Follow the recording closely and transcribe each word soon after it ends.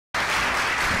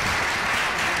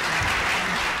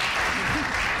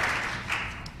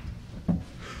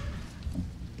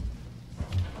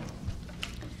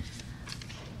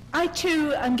I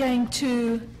too am going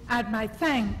to add my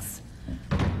thanks.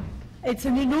 It's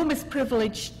an enormous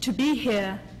privilege to be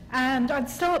here, and I'd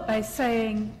start by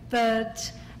saying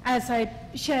that, as I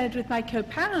shared with my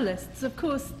co-panelists, of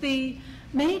course, the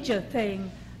major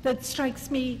thing that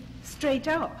strikes me straight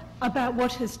up about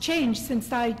what has changed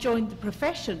since I joined the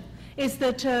profession is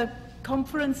that a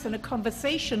conference and a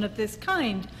conversation of this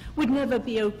kind would never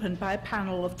be opened by a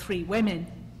panel of 3 women.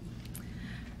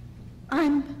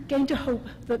 I'm going to hope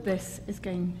that this is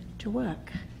going to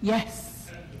work. Yes.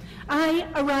 I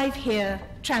arrive here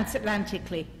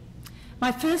transatlantically. My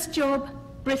first job,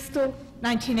 Bristol,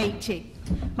 1980.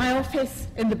 My office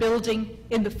in the building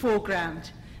in the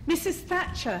foreground. Mrs.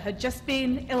 Thatcher had just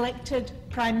been elected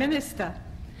Prime Minister.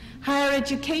 Higher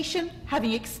education,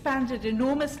 having expanded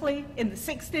enormously in the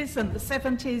 60s and the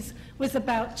 70s, was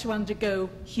about to undergo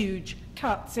huge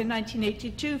cuts. In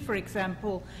 1982, for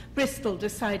example, Bristol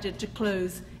decided to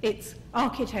close its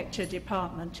architecture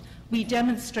department. We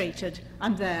demonstrated.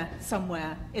 I'm there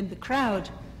somewhere in the crowd.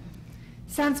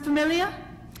 Sounds familiar?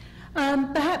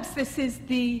 Perhaps this is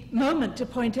the moment to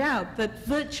point out that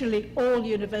virtually all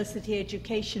university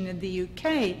education in the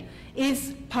UK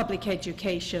is public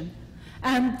education.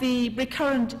 And the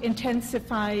recurrent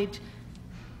intensified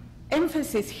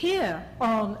emphasis here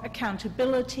on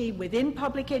accountability within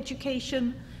public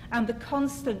education and the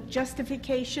constant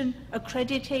justification,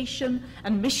 accreditation,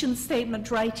 and mission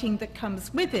statement writing that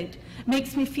comes with it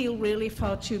makes me feel really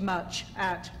far too much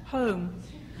at home.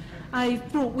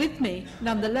 I've brought with me,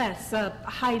 nonetheless, a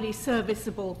highly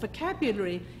serviceable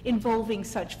vocabulary involving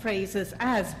such phrases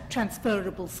as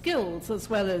transferable skills, as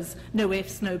well as no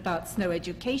ifs, no buts, no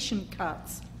education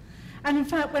cuts. And in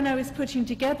fact, when I was putting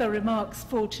together remarks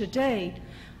for today,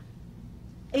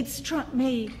 it struck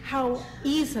me how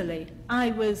easily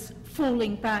I was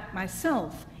falling back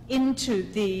myself into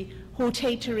the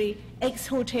hortatory,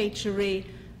 exhortatory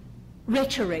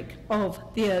rhetoric of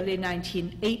the early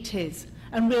 1980s.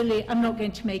 And really, I'm not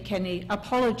going to make any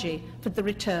apology for the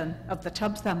return of the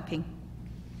tub thumping.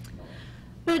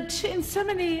 But in so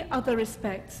many other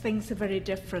respects, things are very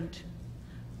different.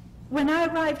 When I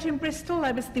arrived in Bristol,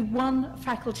 I was the one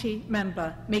faculty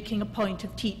member making a point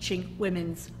of teaching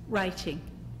women's writing.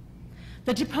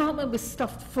 The department was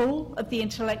stuffed full of the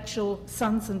intellectual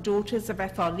sons and daughters of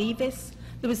F.R. Leavis.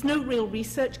 There was no real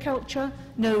research culture,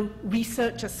 no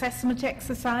research assessment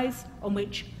exercise on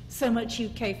which so much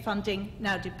UK funding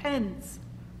now depends.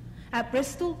 At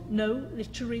Bristol, no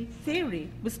literary theory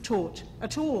was taught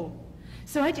at all.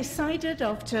 So I decided,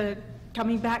 after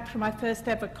coming back from my first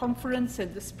ever conference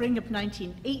in the spring of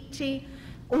 1980,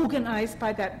 organized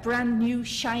by that brand new,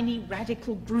 shiny,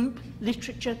 radical group,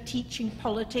 Literature, Teaching,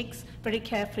 Politics, very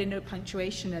carefully, no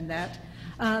punctuation in that,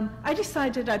 I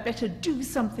decided I'd better do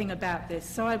something about this.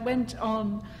 So I went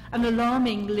on an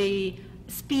alarmingly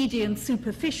speedy and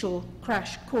superficial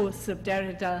crash course of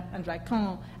Derrida and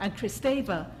Lacan and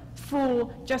Kristeva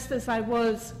for, just as I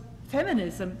was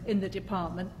feminism in the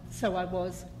department, so I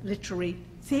was literary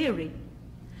theory.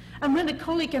 And when a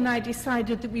colleague and I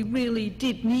decided that we really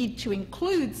did need to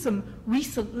include some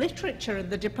recent literature in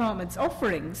the department's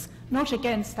offerings, not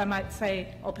against, I might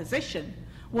say, opposition,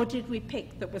 what did we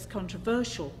pick that was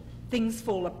controversial? Things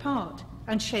Fall Apart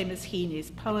and Seamus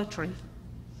Heaney's poetry.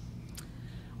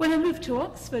 When I moved to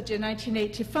Oxford in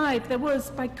 1985, there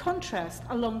was, by contrast,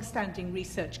 a long-standing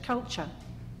research culture.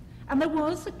 And there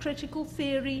was a critical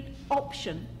theory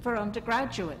option for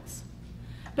undergraduates.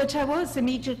 But I was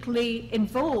immediately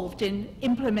involved in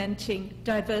implementing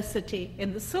diversity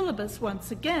in the syllabus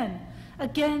once again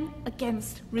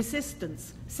against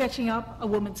resistance, setting up a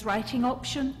women's writing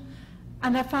option.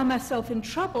 And I found myself in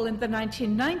trouble in the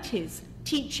 1990s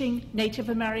teaching Native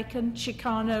American,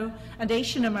 Chicano, and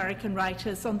Asian American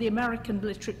writers on the American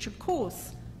literature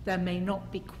course. There may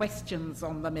not be questions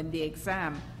on them in the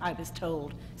exam, I was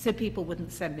told, so people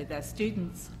wouldn't send me their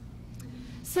students.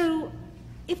 So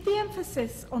if the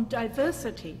emphasis on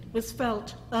diversity was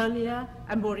felt earlier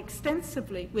and more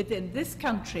extensively within this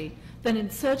country than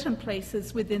in certain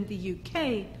places within the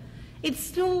UK, it's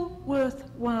still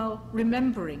worthwhile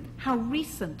remembering how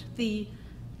recent the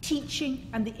teaching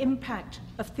and the impact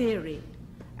of theory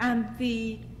and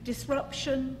the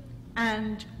disruption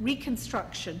and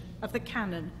reconstruction of the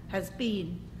canon has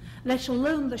been, let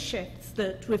alone the shifts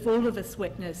that we've all of us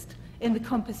witnessed in the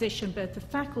composition both of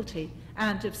faculty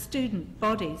and of student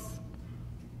bodies.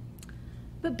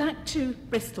 But back to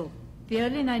Bristol, the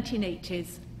early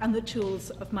 1980s and the tools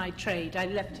of my trade. I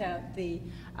left out the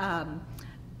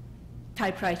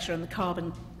typewriter and the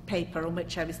carbon paper on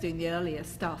which I was doing the earlier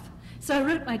stuff. So I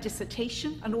wrote my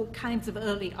dissertation and all kinds of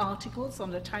early articles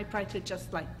on a typewriter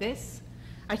just like this.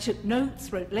 I took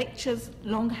notes, wrote lectures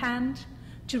longhand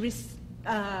to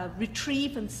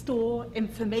retrieve and store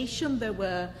information. There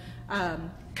were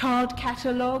card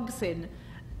catalogues in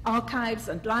archives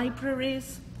and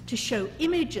libraries. To show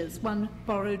images, one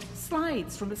borrowed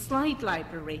slides from a slide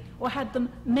library or had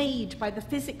them made by the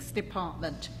physics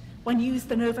department. One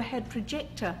used an overhead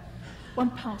projector. One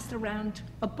passed around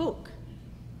a book.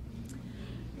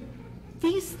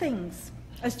 These things,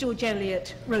 as George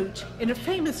Eliot wrote in a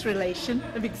famous relation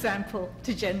of example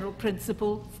to general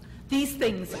principles, these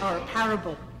things are a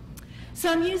parable. So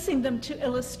I'm using them to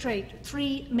illustrate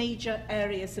three major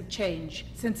areas of change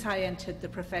since I entered the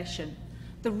profession: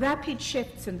 the rapid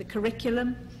shifts in the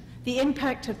curriculum, the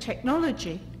impact of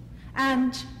technology,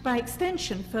 and by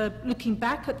extension, for looking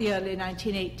back at the early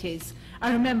 1980s,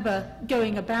 I remember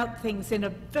going about things in a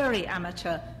very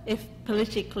amateur, if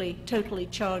politically totally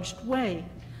charged way.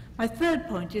 My third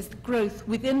point is the growth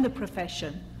within the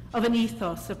profession of an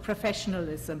ethos of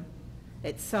professionalism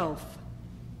itself.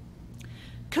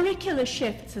 Curricular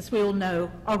shifts, as we all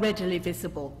know, are readily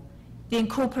visible. The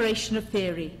incorporation of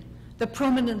theory, the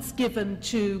prominence given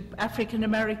to African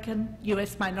American,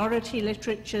 US minority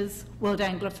literatures, World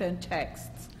Anglophone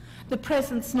texts, the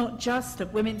presence not just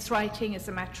of women's writing as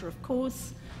a matter of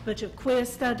course, but of queer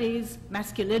studies,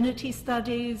 masculinity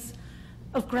studies,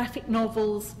 of graphic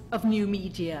novels, of new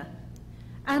media.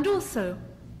 And also,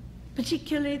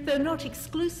 particularly, though not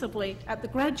exclusively at the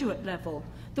graduate level,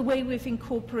 the way we've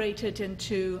incorporated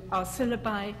into our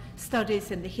syllabi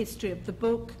studies in the history of the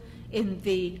book, in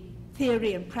the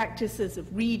theory and practices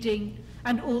of reading,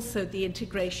 and also the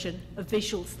integration of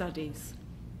visual studies.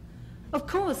 Of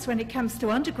course, when it comes to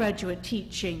undergraduate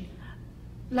teaching,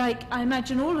 like I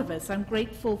imagine all of us, I'm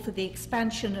grateful for the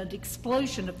expansion and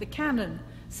explosion of the canon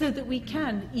so that we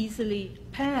can easily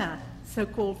pair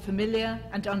so-called familiar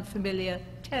and unfamiliar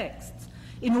texts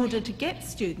in order to get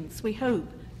students, we hope,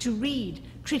 to read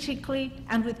critically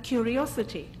and with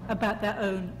curiosity about their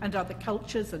own and other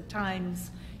cultures and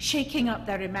times, shaking up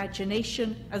their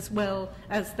imagination as well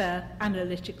as their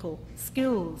analytical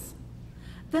skills.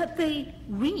 That they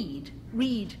read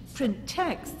print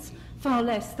texts far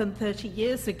less than 30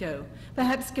 years ago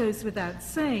perhaps goes without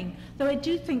saying, though I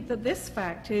do think that this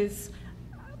fact is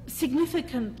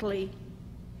significantly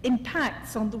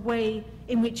impacts on the way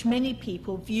in which many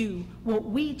people view what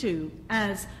we do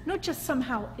as not just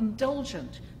somehow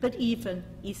indulgent, but even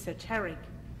esoteric.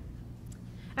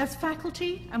 As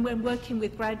faculty, and when working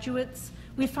with graduates,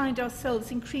 we find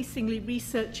ourselves increasingly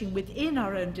researching within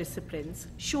our own disciplines,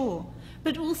 sure,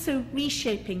 but also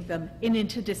reshaping them in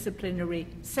interdisciplinary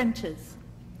centres.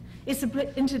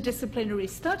 Interdisciplinary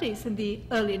studies in the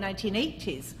early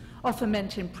 1980s often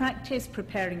meant in practice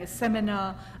preparing a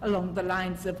seminar along the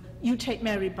lines of, you take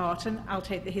Mary Barton, I'll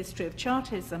take the history of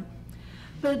Chartism.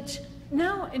 But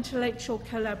now intellectual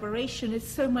collaboration is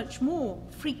so much more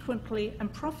frequently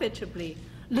and profitably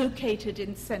located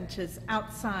in centres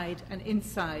outside and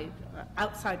inside,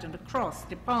 outside and across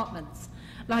departments,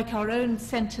 like our own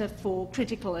Centre for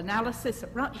Critical Analysis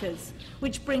at Rutgers,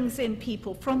 which brings in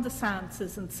people from the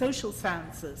sciences and social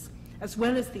sciences, as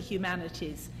well as the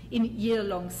humanities, in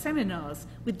year-long seminars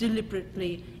with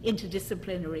deliberately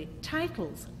interdisciplinary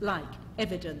titles like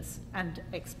Evidence and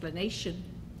Explanation.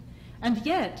 And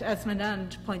yet, as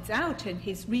Manand points out in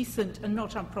his recent and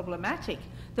not unproblematic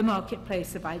The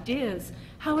Marketplace of Ideas,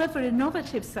 however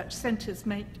innovative such centres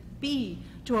might be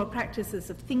to our practices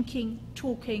of thinking,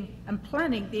 talking, and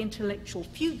planning the intellectual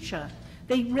future,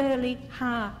 they rarely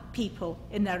hire people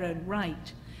in their own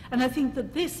right. And I think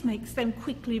that this makes them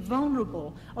quickly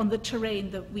vulnerable on the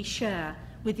terrain that we share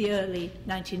with the early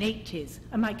 1980s,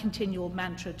 and my continual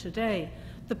mantra today,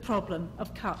 the problem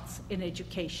of cuts in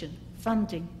education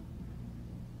funding.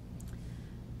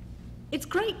 It's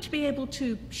great to be able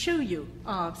to show you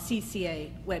our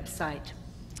CCA website.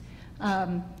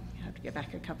 I have to go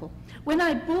back a couple. When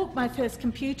I bought my first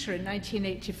computer in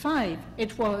 1985,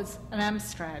 it was an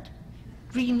Amstrad,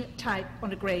 green type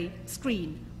on a grey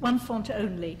screen, one font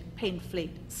only,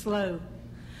 painfully slow.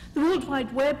 The World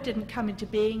Wide Web didn't come into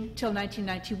being till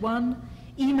 1991.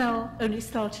 Email only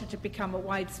started to become a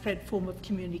widespread form of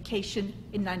communication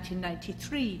in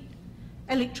 1993.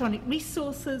 Electronic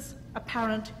resources,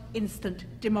 apparent instant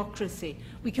democracy.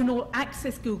 We can all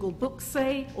access Google Books,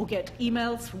 say, or get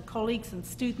emails from colleagues and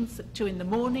students at 2 in the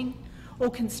morning,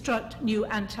 or construct new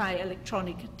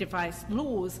anti-electronic device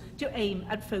laws to aim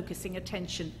at focusing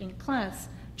attention in class,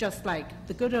 just like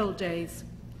the good old days.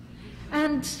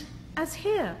 And as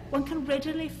here, one can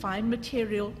readily find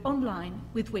material online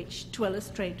with which to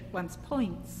illustrate one's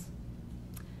points.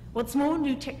 What's more,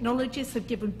 new technologies have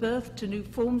given birth to new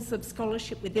forms of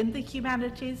scholarship within the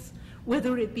humanities,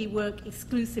 whether it be work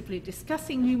exclusively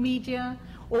discussing new media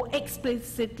or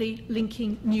explicitly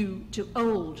linking new to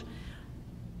old.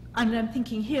 And I'm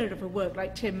thinking here of a work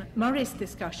like Tim Murray's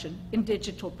discussion in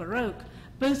Digital Baroque,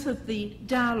 both of the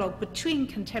dialogue between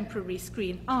contemporary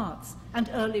screen arts and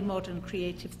early modern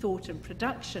creative thought and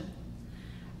production.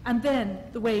 And then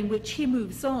the way in which he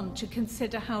moves on to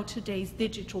consider how today's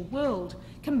digital world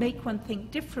can make one think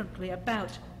differently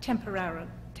about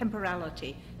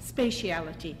temporality,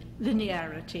 spatiality,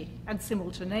 linearity, and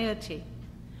simultaneity.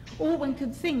 Or one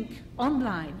could think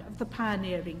online of the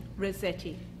pioneering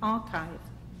Rossetti archive.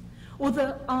 Or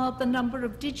there are the number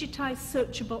of digitized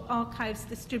searchable archives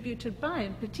distributed by,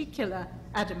 in particular,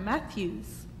 Adam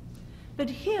Matthews. But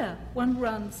here one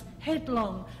runs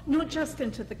headlong, not just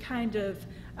into the kind of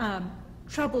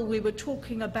trouble we were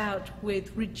talking about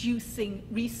with reducing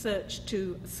research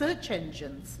to search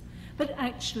engines, but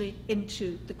actually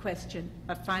into the question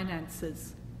of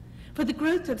finances. For the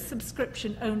growth of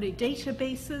subscription-only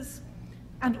databases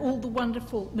and all the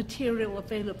wonderful material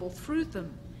available through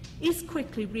them is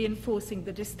quickly reinforcing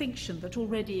the distinction that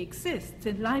already exists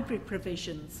in library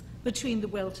provisions between the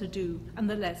well-to-do and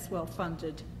the less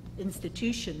well-funded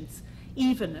institutions,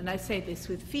 even, and I say this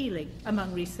with feeling,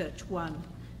 among Research 1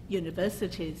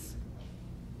 universities.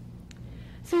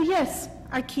 So yes,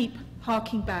 I keep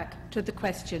harking back to the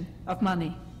question of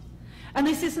money. And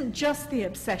this isn't just the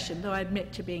obsession, though I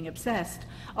admit to being obsessed,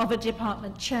 of a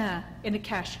department chair in a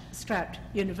cash-strapped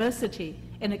university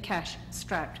in a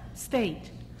cash-strapped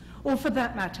state. Or for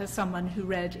that matter, someone who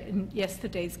read in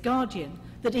yesterday's Guardian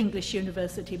that English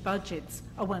university budgets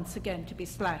are once again to be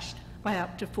slashed by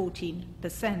up to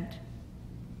 14%.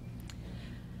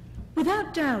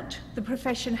 Without doubt, the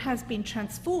profession has been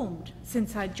transformed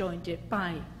since I joined it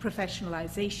by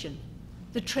professionalization.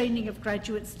 The training of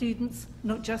graduate students,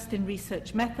 not just in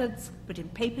research methods, but in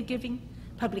paper giving,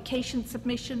 publication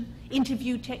submission,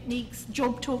 interview techniques,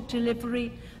 job talk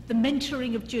delivery, the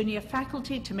mentoring of junior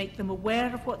faculty to make them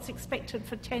aware of what's expected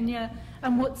for tenure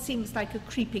and what seems like a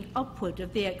creeping upward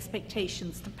of the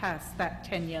expectations to pass that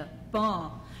tenure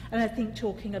bar. And I think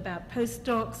talking about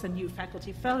postdocs and new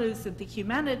faculty fellows of the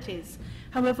humanities,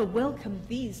 however welcome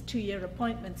these two-year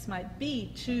appointments might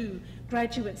be to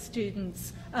graduate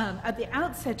students at the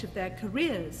outset of their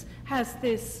careers, has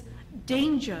this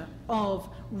danger of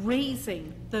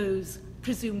raising those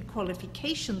presumed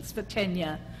qualifications for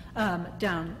tenure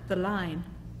down the line.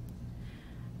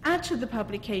 Add to the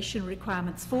publication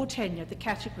requirements for tenure the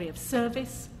category of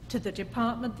service to the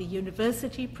department, the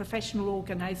university, professional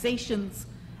organizations,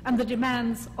 and the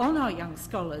demands on our young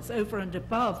scholars over and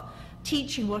above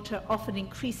teaching what are often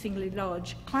increasingly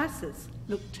large classes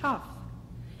look tough.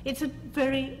 It's a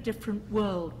very different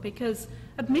world because,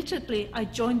 admittedly, I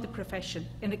joined the profession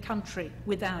in a country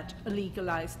without a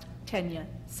legalized tenure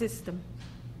system.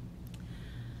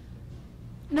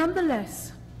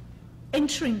 Nonetheless,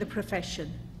 entering the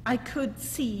profession, I could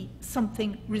see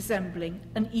something resembling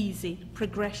an easy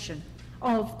progression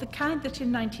of the kind that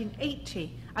in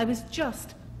 1980 I was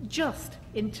just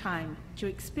in time to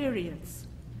experience.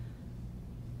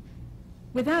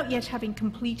 Without yet having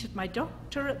completed my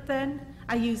doctorate then,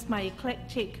 I used my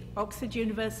eclectic Oxford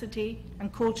University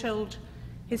and Courtauld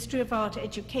history of art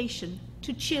education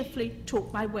to cheerfully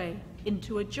talk my way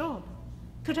into a job.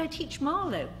 Could I teach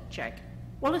Marlowe? Check.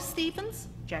 Wallace Stevens?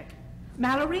 Check.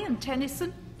 Mallory and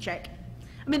Tennyson? Check.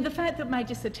 I mean, the fact that my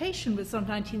dissertation was on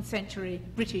 19th century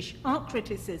British art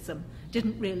criticism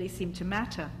didn't really seem to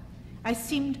matter. I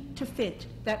seemed to fit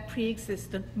that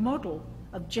pre-existent model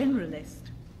of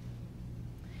generalist.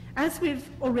 As we've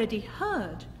already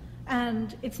heard,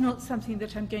 and it's not something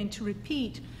that I'm going to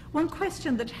repeat, one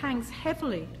question that hangs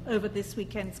heavily over this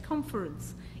weekend's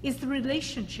conference is the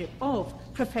relationship of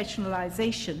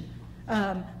professionalization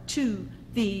to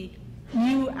the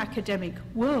new academic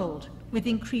world with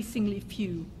increasingly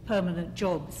few permanent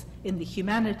jobs in the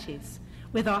humanities,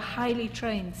 with our highly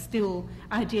trained, still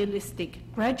idealistic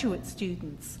graduate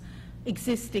students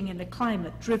existing in a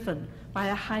climate driven by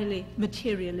a highly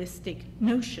materialistic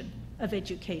notion of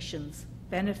education's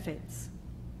benefits.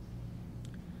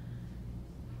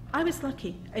 I was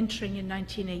lucky entering in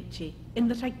 1980 in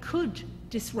that I could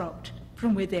disrupt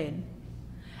from within.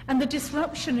 And the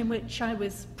disruption in which I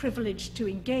was privileged to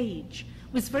engage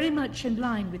was very much in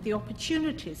line with the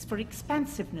opportunities for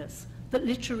expansiveness that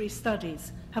literary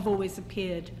studies have always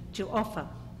appeared to offer,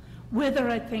 whether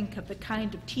I think of the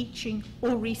kind of teaching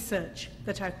or research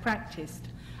that I've practiced,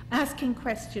 asking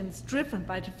questions driven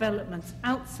by developments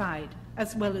outside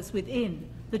as well as within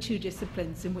the two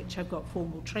disciplines in which I've got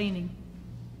formal training.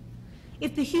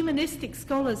 If the humanistic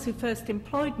scholars who first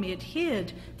employed me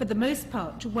adhered, for the most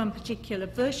part, to one particular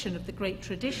version of the great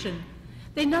tradition,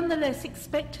 they nonetheless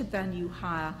expected their new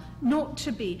hire not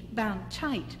to be bound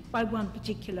tight by one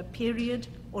particular period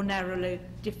or narrowly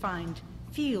defined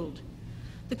field.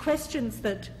 The questions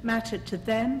that mattered to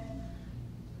them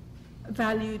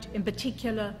valued in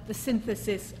particular the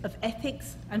synthesis of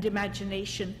ethics and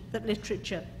imagination that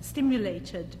literature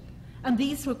stimulated, and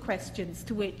these were questions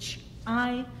to which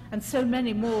I and so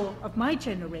many more of my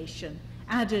generation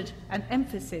added an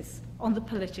emphasis on the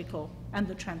political and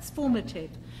the transformative,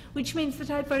 which means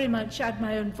that I very much add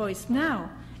my own voice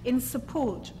now in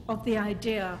support of the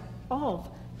idea of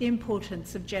the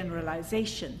importance of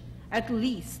generalization, at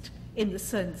least in the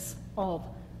sense of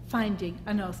finding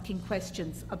and asking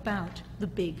questions about the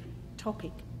big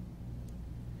topic.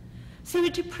 So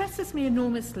it depresses me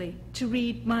enormously to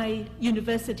read my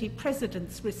university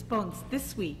president's response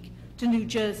this week to New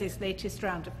Jersey's latest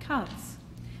round of cuts,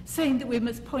 saying that we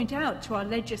must point out to our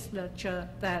legislature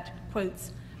that,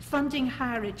 quotes, funding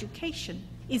higher education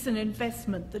is an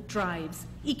investment that drives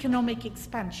economic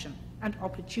expansion and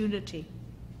opportunity.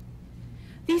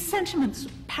 These sentiments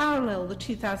parallel the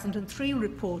 2003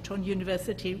 report on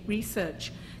university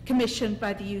research commissioned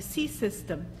by the UC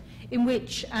system, in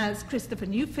which, as Christopher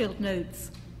Newfield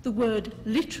notes, the word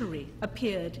literary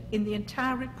appeared in the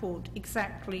entire report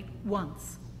exactly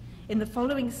once, in the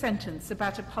following sentence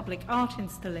about a public art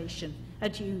installation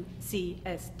at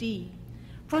UCSD.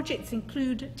 Projects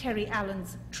include Terry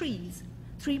Allen's Trees,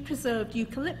 3 preserved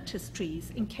eucalyptus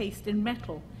trees encased in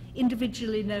metal,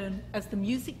 individually known as the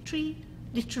music tree,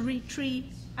 literary tree,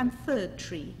 and third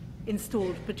tree,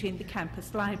 installed between the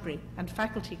campus library and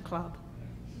faculty club.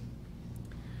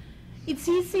 It's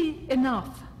easy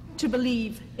enough to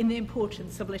believe in the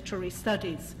importance of literary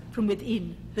studies from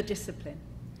within the discipline,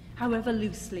 however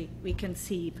loosely we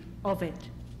conceive of it.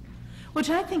 What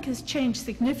I think has changed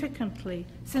significantly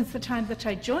since the time that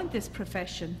I joined this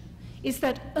profession is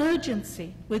that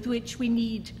urgency with which we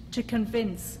need to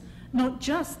convince not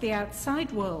just the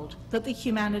outside world that the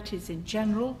humanities in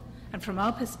general, and from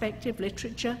our perspective,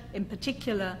 literature in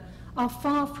particular, are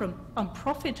far from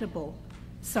unprofitable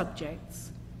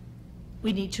subjects.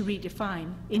 We need to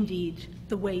redefine, indeed,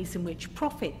 the ways in which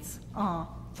profits are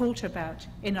thought about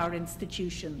in our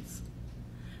institutions.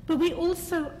 But we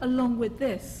also, along with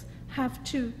this, have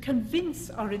to convince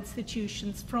our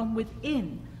institutions from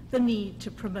within the need to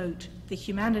promote the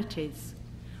humanities.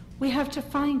 We have to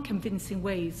find convincing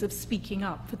ways of speaking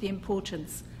up for the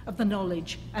importance of the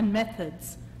knowledge and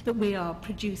methods that we are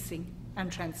producing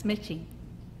and transmitting.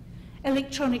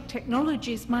 Electronic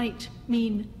technologies might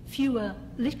mean fewer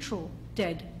literal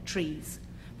dead trees,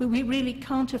 but we really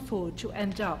can't afford to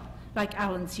end up like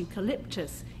Allen's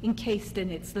eucalyptus, encased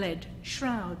in its lead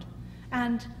shroud.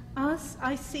 And as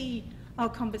I see our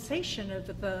conversation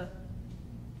over the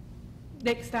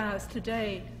next hours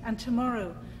today and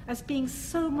tomorrow as being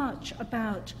so much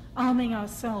about arming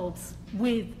ourselves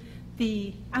with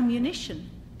the ammunition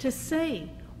to say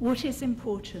what is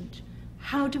important,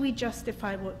 how do we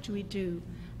justify what do we do,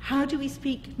 how do we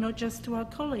speak not just to our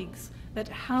colleagues, but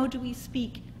how do we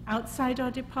speak outside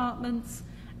our departments,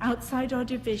 outside our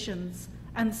divisions,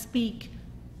 and speak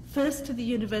first to the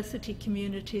university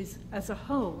communities as a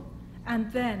whole,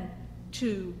 and then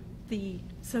to the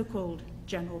so-called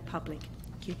general public.